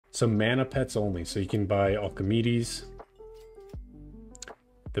So mana pets only. So you can buy Alchemedes,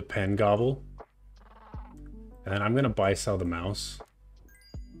 the pen gobble, and then I'm gonna buy sell the mouse.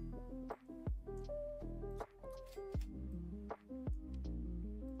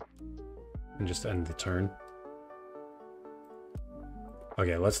 And just end the turn.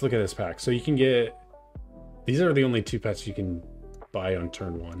 Okay, let's look at this pack. So you can get, these are the only 2 pets you can buy on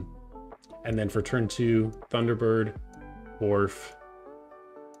turn 1. And then for turn 2, Thunderbird, Wharf.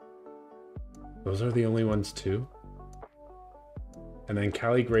 Those are the only ones too. And then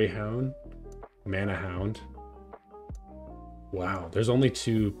Cali Greyhound, Mana Hound. Wow, there's only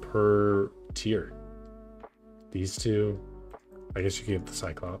 2 per tier. These 2, I guess you could get the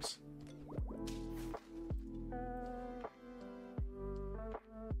Cyclops.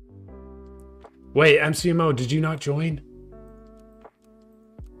 Wait, MCMO, did you not join?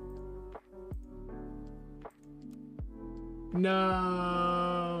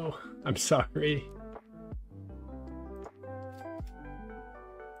 No, I'm sorry.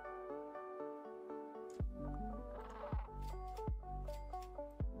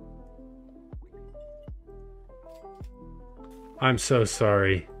 I'm so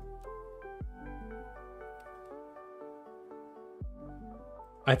sorry.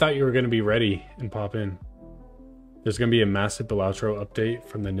 I thought you were going to be ready and pop in. There's going to be a massive Beloutro update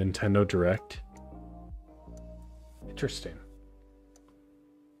from the Nintendo Direct. Interesting.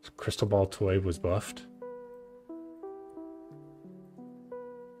 Crystal Ball toy was buffed.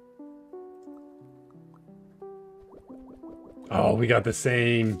 Oh, we got the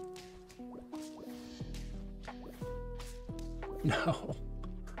same. No.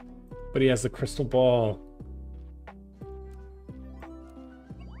 But he has the crystal ball.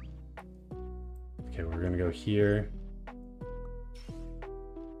 Okay, we're gonna go here.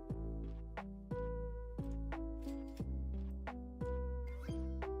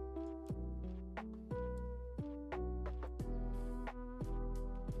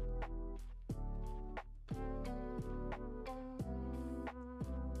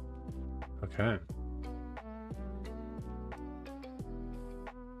 Okay.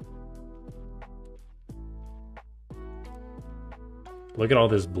 Look at all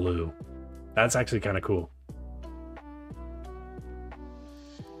this blue. That's actually kind of cool.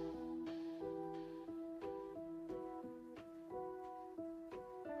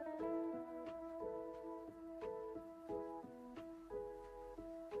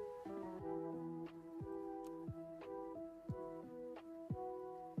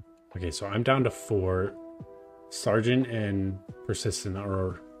 Okay, so I'm down to 4. Sergeant and Persistent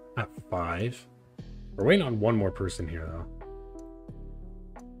are at 5. We're waiting on one more person here, though.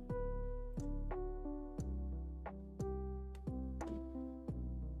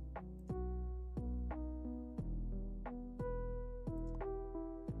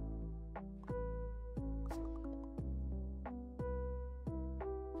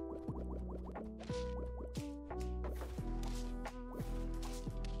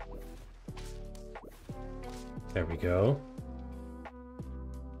 There we go.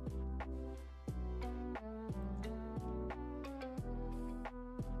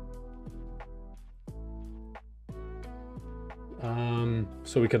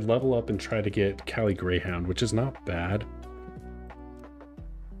 So we could level up and try to get Cali Greyhound, which is not bad.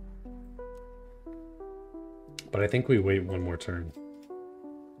 But I think we wait one more turn.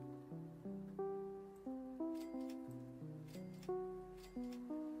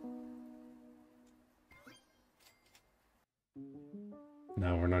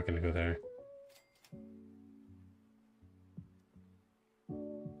 No, we're not going to go there.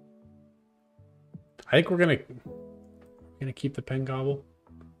 I think we're gonna keep the pen gobble.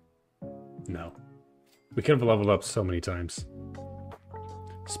 No, we could have leveled up so many times.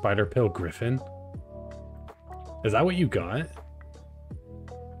 Spider Pill Griffin. Is that what you got?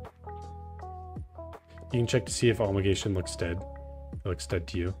 You can check to see if Obligation looks dead. It looks dead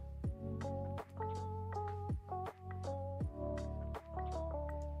to you.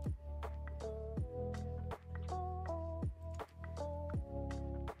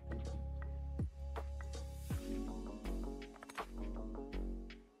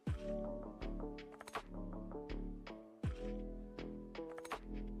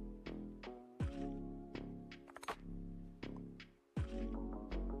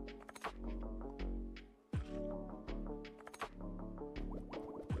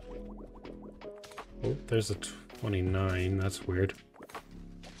 Oh, there's a 29. That's weird.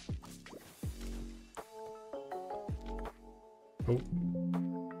 Oh.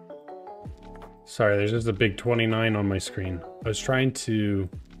 Sorry, there's just a big 29 on my screen. I was trying to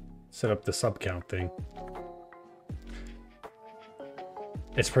set up the sub count thing.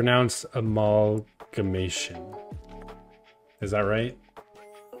 It's pronounced amalgamation. Is that right?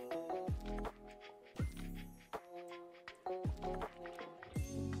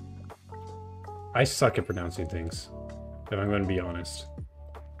 I suck at pronouncing things, if I'm going to be honest.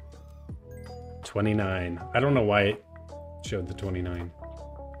 29. I don't know why it showed the 29.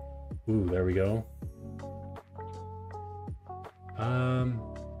 Ooh, there we go. I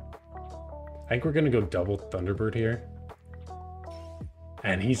think we're going to go double Thunderbird here.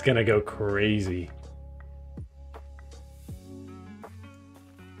 And he's going to go crazy.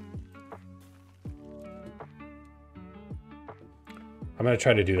 I'm going to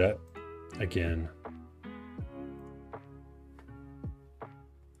try to do that again.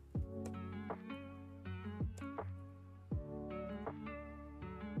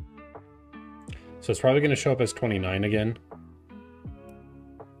 So it's probably going to show up as 29 again.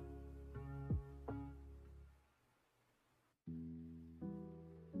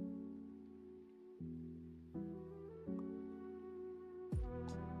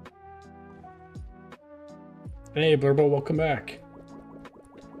 Hey, Blurbo, welcome back.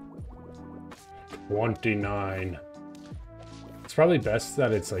 29. It's probably best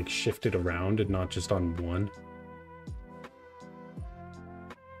that it's like shifted around and not just on one.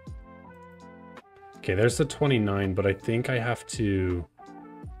 Okay, there's the 29, but I think I have to...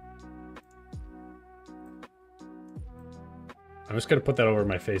 I'm just gonna put that over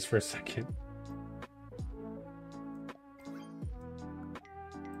my face for a second.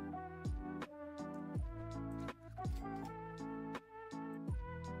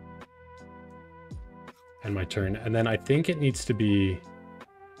 And my turn. And then I think it needs to be...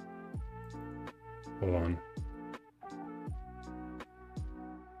 Hold on.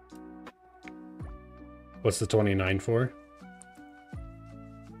 What's the 29 for?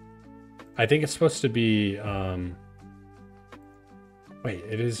 I think it's supposed to be... Wait,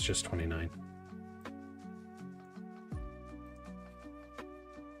 it is just 29.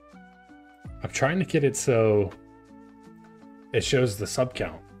 I'm trying to get it so it shows the sub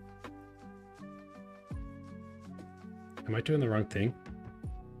count. Am I doing the wrong thing?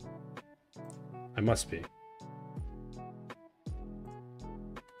 I must be.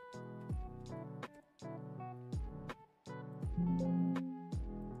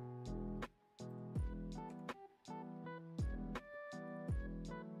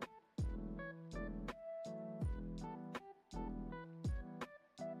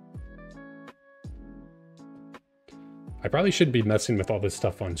 I probably shouldn't be messing with all this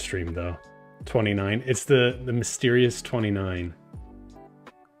stuff on stream though. 29. It's the mysterious 29.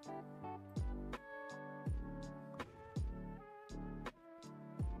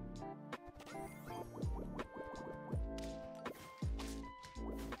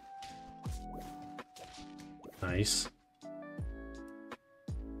 Nice.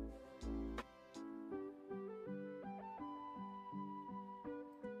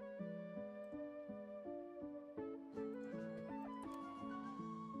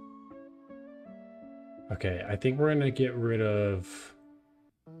 Okay, I think we're gonna get rid of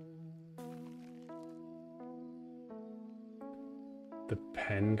the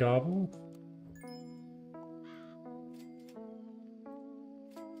pen gobble.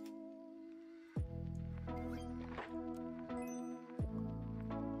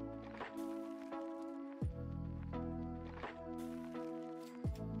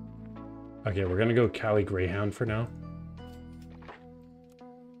 Okay, we're gonna go Cali Greyhound for now.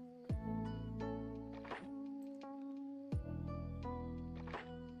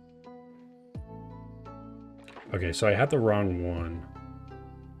 Okay, so I had the wrong one.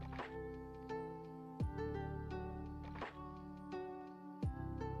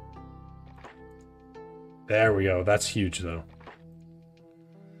 There we go. That's huge, though.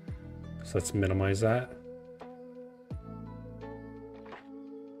 So let's minimize that.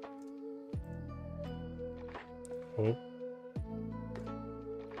 Oh.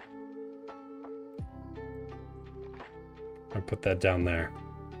 I'll put that down there.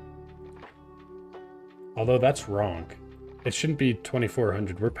 Although that's wrong. It shouldn't be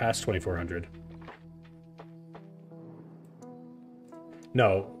 2400. We're past 2400.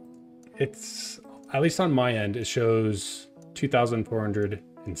 No, it's, at least on my end, it shows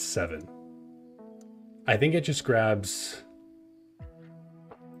 2407. I think it just grabs...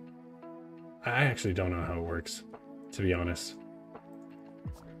 I actually don't know how it works, to be honest.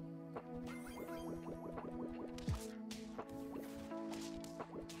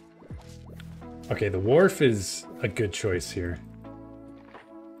 Okay, the wharf is a good choice here.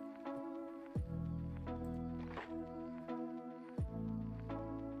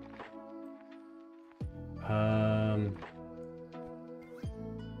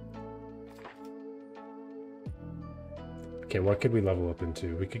 Okay, what could we level up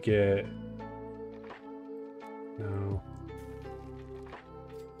into? We could get... No.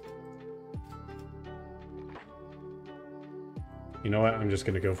 You know what? I'm just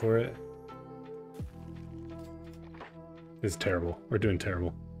gonna go for it. It's terrible. We're doing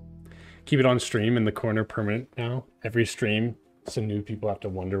terrible. Keep it on stream in the corner permanent now. Every stream, so new people have to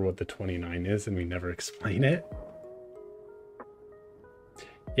wonder what the 29 is and we never explain it.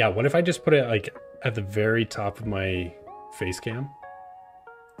 Yeah, what if I just put it like at the very top of my face cam?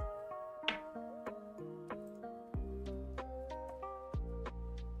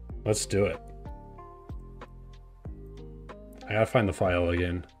 Let's do it. I gotta find the file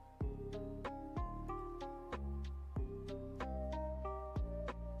again.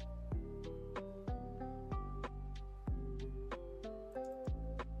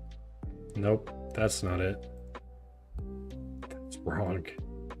 Nope, that's not it. That's wrong.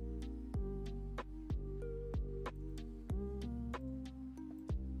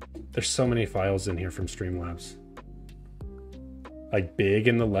 There's so many files in here from Streamlabs. Like big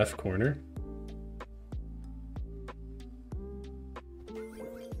in the left corner.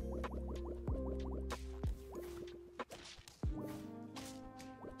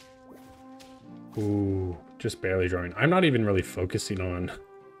 Ooh, just barely drawing. I'm not even really focusing on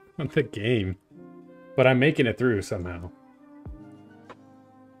the game, but I'm making it through somehow.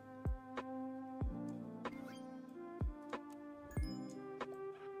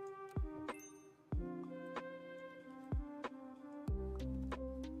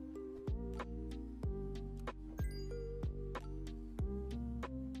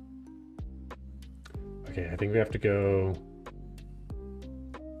 Okay, I think we have to go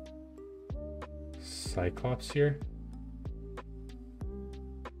Cyclops here.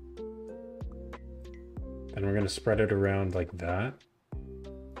 Then we're gonna spread it around like that.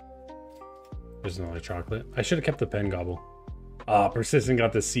 There's another chocolate. I should have kept the pen gobble. Ah, Persistent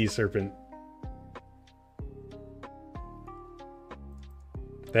got the sea serpent.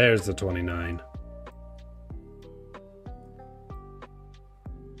 There's the 29.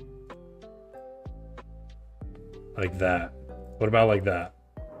 Like that. What about like that?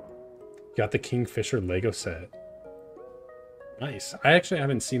 Got the Kingfisher Lego set. Nice. I actually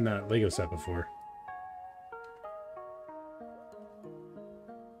haven't seen that Lego set before.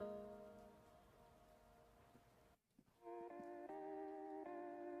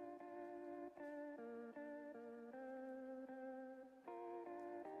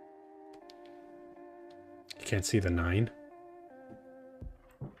 You can't see the 9.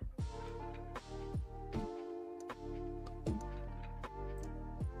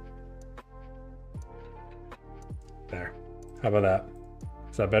 There. How about that?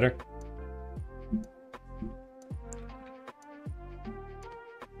 Is that better?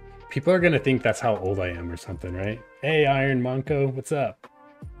 People are gonna think that's how old I am or something, right? Hey, Iron Monko, what's up?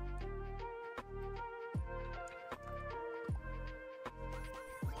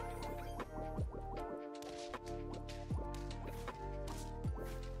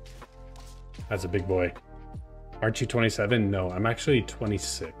 That's a big boy. Aren't you 27? No, I'm actually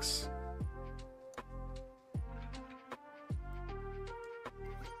 26.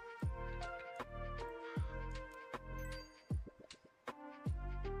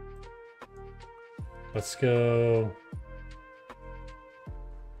 Let's go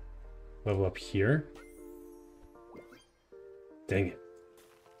level up here. Dang it.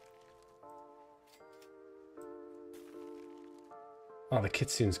 Oh, the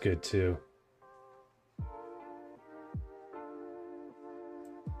kitsune's good too.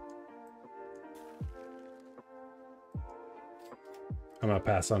 I'm gonna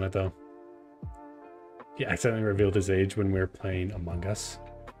pass on it though. He accidentally revealed his age when we were playing Among Us.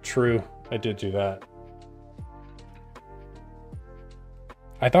 True, I did do that.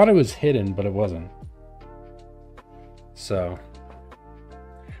 I thought it was hidden, but it wasn't. So,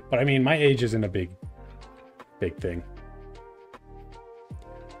 but I mean, my age isn't a big thing.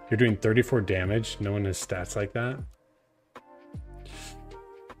 You're doing 34 damage. No one has stats like that.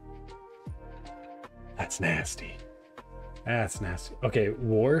 That's nasty. That's nasty. Okay,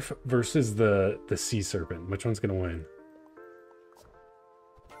 Wharf versus the Sea Serpent. Which one's gonna win?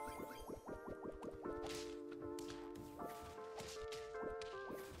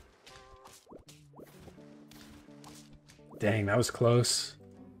 Dang, that was close.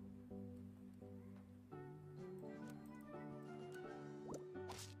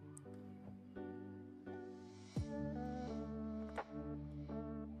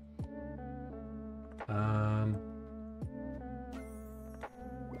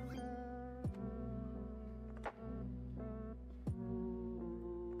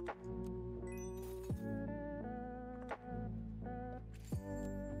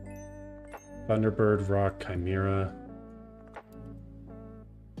 Thunderbird, Rock, Chimera.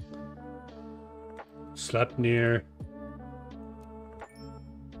 Sleipnir.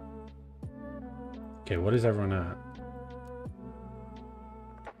 Okay, what is everyone at?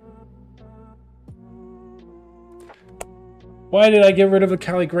 Why did I get rid of a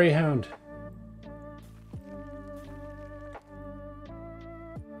Cali Greyhound?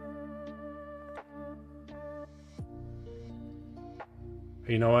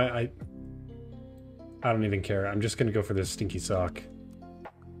 You know what? I don't even care. I'm just gonna go for this stinky sock.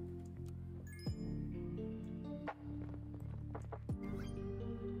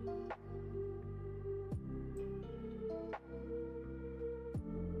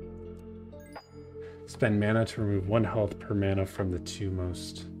 Spend mana to remove 1 health per mana from the 2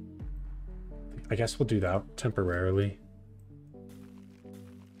 most. I guess we'll do that temporarily.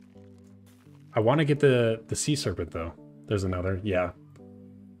 I want to get the sea serpent though. There's another. Yeah.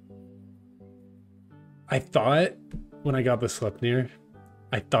 I thought when I got the Sleipnir,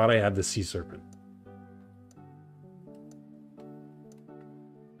 I thought I had the sea serpent.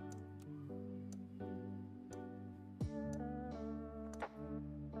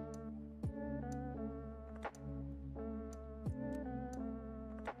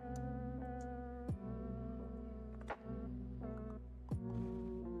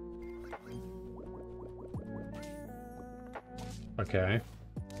 Okay.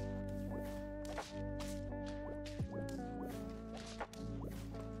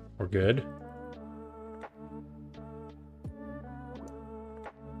 We're good.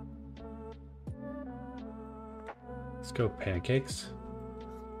 Let's go pancakes.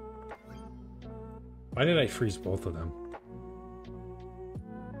 Why did I freeze both of them?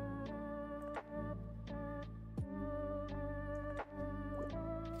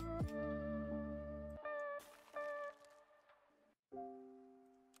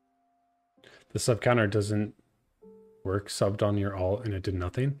 The sub counter doesn't work, subbed on your alt and it did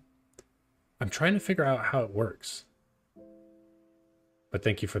nothing. I'm trying to figure out how it works. But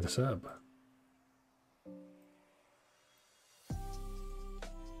thank you for the sub.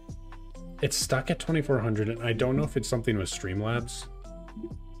 It's stuck at 2400 and I don't know if it's something with Streamlabs.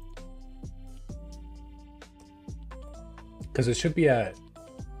 Because it should be at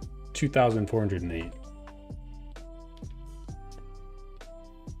 2408.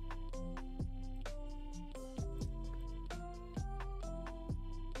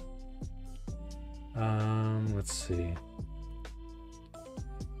 Let's see.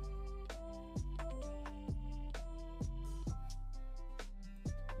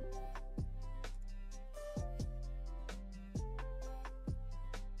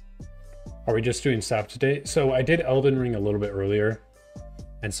 Are we just doing SAP today? So I did Elden Ring a little bit earlier,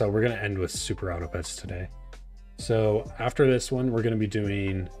 and so we're going to end with Super Auto Pets today. So after this one, we're going to be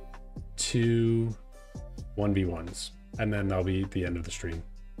doing 2 1v1s, and then that'll be the end of the stream.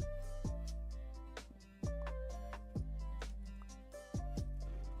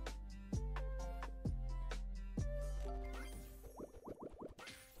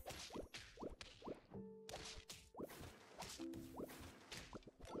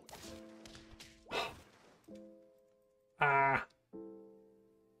 Ah.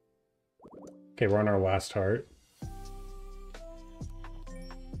 Okay, we're on our last heart.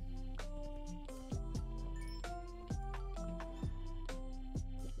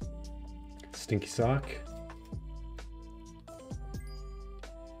 Stinky sock.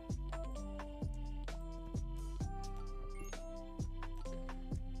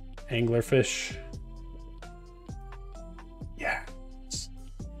 Anglerfish. Yeah.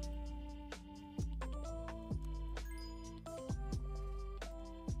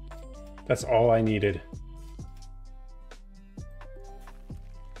 That's all I needed.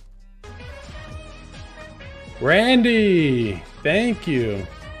 Randy, thank you.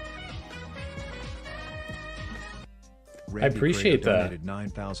 Randy I appreciate that. donated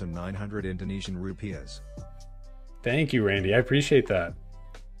 9,900 Indonesian rupiahs. Thank you, Randy. I appreciate that.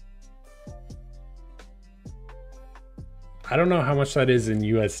 I don't know how much that is in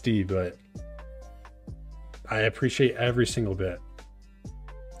USD, but I appreciate every single bit.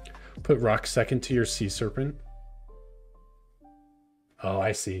 Put rock second to your sea serpent. Oh,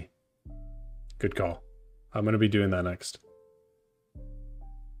 I see. Good call. I'm going to be doing that next.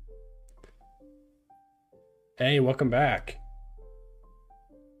 Hey, welcome back.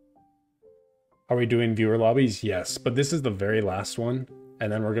 Are we doing viewer lobbies? Yes, but this is the very last one,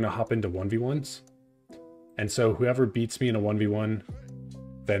 and then we're going to hop into 1v1s. And so whoever beats me in a 1v1,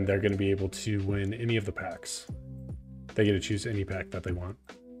 then they're going to be able to win any of the packs. They get to choose any pack that they want.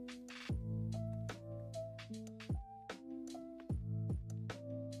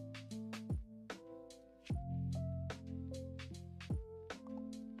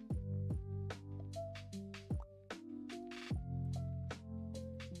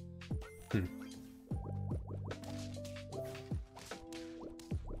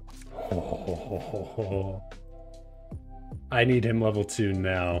 Oh, I need him level 2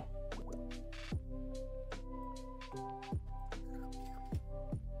 now.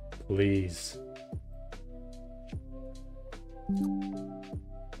 Please.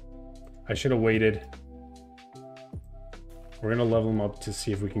 I should have waited. We're gonna level him up to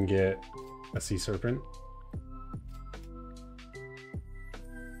see if we can get a sea serpent.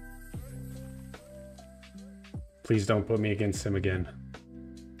 Please don't put me against him again.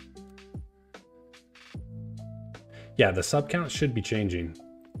 Yeah, the sub count should be changing.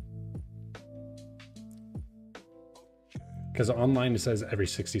 Because online it says every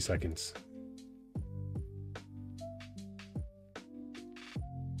 60 seconds.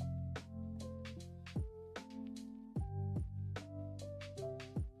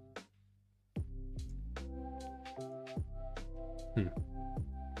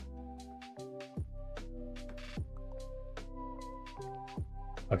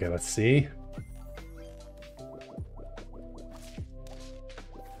 Okay, let's see.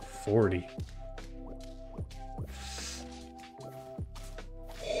 40.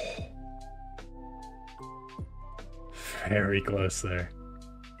 Very close there.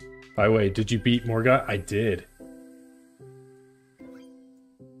 By the way, did you beat Morgot? I did.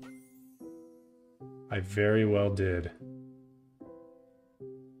 I very well did.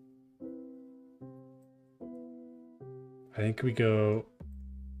 I think we go...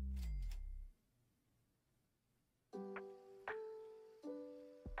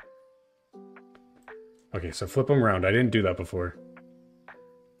 Okay, so flip them around. I didn't do that before.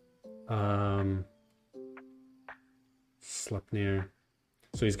 Sleipnir.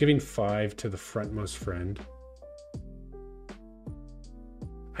 So he's giving 5 to the frontmost friend.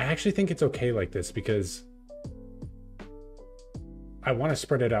 I actually think it's okay like this because I want to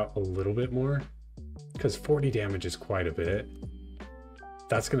spread it out a little bit more because 40 damage is quite a bit.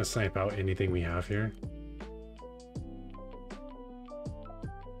 That's going to snipe out anything we have here.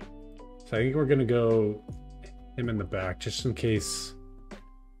 So I think we're going to go him in the back just in case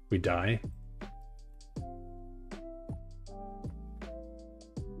we die.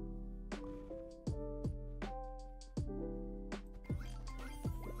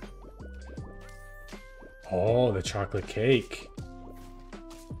 Oh, the chocolate cake.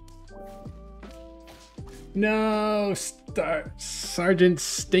 No, Sergeant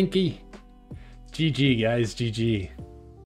Stinky. GG, guys, GG.